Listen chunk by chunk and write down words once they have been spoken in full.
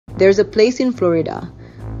There's a place in Florida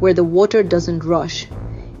where the water doesn't rush.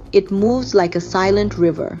 It moves like a silent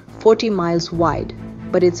river, 40 miles wide,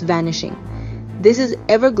 but it's vanishing. This is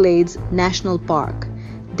Everglades National Park,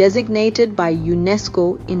 designated by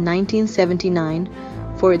UNESCO in 1979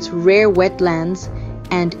 for its rare wetlands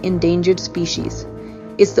and endangered species.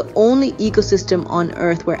 It's the only ecosystem on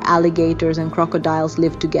Earth where alligators and crocodiles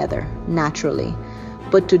live together, naturally.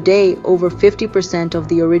 But today, over 50% of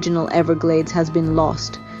the original Everglades has been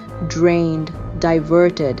lost, drained,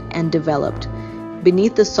 diverted, and developed.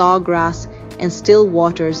 Beneath the sawgrass and still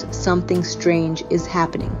waters, something strange is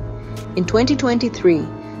happening. In 2023,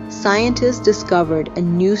 scientists discovered a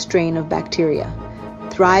new strain of bacteria,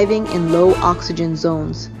 thriving in low oxygen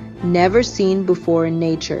zones, never seen before in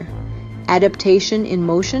nature. Adaptation in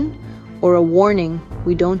motion, or a warning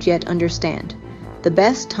we don't yet understand. The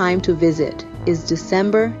best time to visit is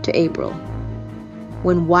December to April,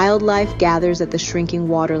 when wildlife gathers at the shrinking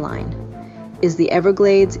waterline. Is the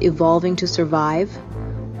Everglades evolving to survive,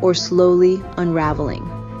 or slowly unraveling?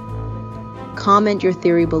 Comment your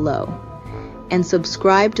theory below, and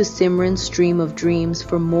subscribe to Simran's Stream of Dreams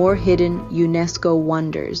for more hidden UNESCO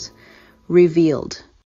wonders revealed.